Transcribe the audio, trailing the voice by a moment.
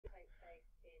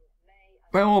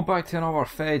Well, back to another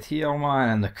Fed here, man,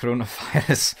 and the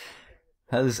coronavirus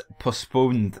has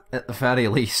postponed, at the very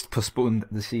least, postponed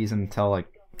the season till like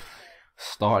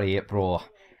start of April.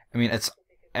 I mean, it's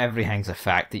everything's a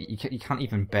fact. You can't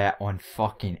even bet on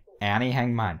fucking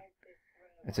anything, man.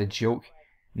 It's a joke.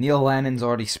 Neil Lennon's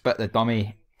already spit the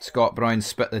dummy. Scott Brown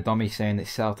spit the dummy saying that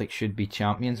Celtic should be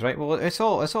champions, right? Well, it's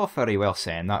all very well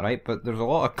saying that, right? But there's a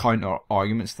lot of counter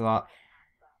arguments to that.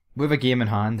 We have a game in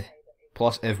hand.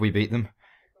 Plus, if we beat them,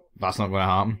 that's not going to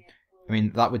happen. I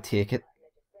mean, that would take it.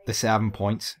 The 7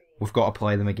 points. We've got to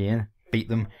play them again. Beat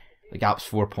them. The gap's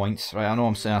 4 points. Right, I know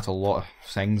I'm saying that's a lot of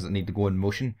things that need to go in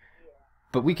motion.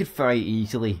 But we could very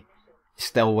easily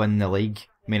still win the league.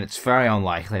 I mean, it's very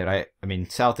unlikely, right? I mean,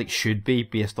 Celtic should be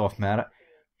based off merit.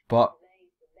 But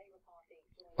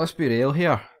let's be real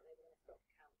here.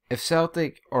 If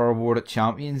Celtic are awarded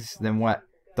champions, then what?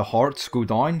 The Hearts go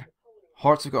down.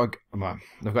 Hearts have got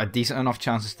they've got a decent enough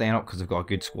chance of staying up because they've got a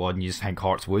good squad, and you just think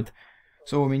Hearts would.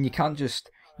 So I mean, you can't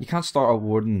start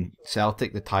awarding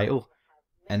Celtic the title,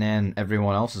 and then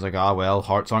everyone else is like, ah well,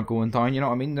 Hearts aren't going down. You know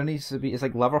what I mean? There needs to be. It's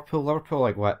like Liverpool. Liverpool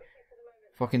like what,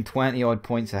 fucking 20 odd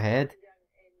points ahead,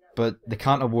 but they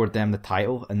can't award them the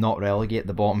title and not relegate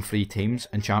the bottom three teams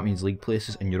in Champions League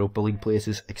places and Europa League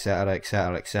places, etc.,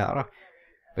 etc., etc.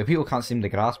 But people can't seem to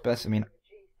grasp this. I mean,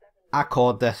 I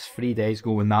called this 3 days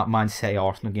ago when that Man City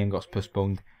Arsenal game got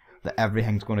postponed that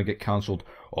everything's going to get cancelled.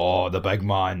 Oh, the big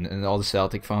man. And all the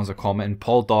Celtic fans are commenting.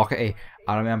 Paul Doherty,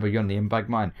 I remember your name, big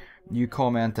man. You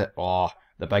commented, oh,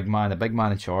 the big man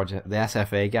in charge. The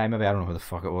SFA guy, maybe, I don't know who the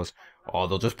fuck it was. Oh,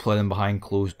 they'll just play them behind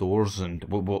closed doors and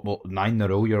 9 in a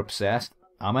row, you're obsessed.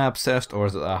 Am I obsessed, or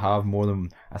is it that I have more than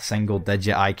a single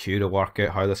digit IQ to work out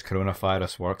how this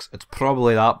coronavirus works? It's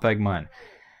probably that, big man.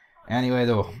 Anyway,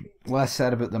 though, less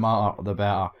said about the matter, the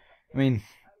better. I mean,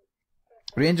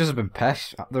 Rangers have been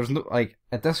pissed. There's no, like,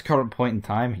 at this current point in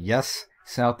time, yes,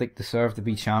 Celtic deserve to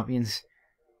be champions,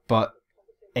 but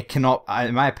it cannot,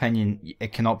 in my opinion,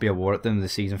 it cannot be awarded them the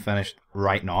season finished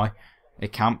right now.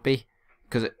 It can't be,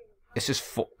 because it's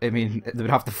just, I mean, they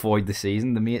would have to void the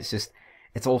season. To me, it's just,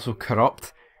 it's also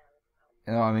corrupt.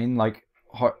 You know what I mean? Like,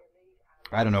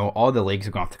 I don't know, all the leagues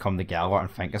are going to have to come together and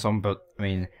think of something, but, I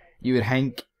mean, you would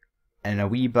think, in a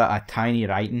wee bit of tiny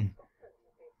writing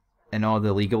in all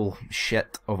the legal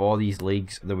shit of all these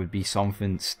leagues, there would be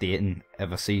something stating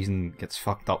if a season gets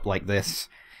fucked up like this,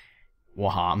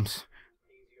 what happens.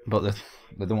 But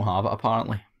they don't have it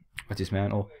apparently, which is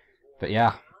mental. But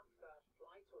yeah,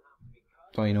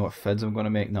 don't you know what fids I'm going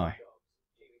to make now.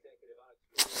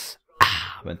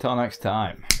 But until next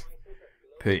time,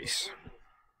 peace.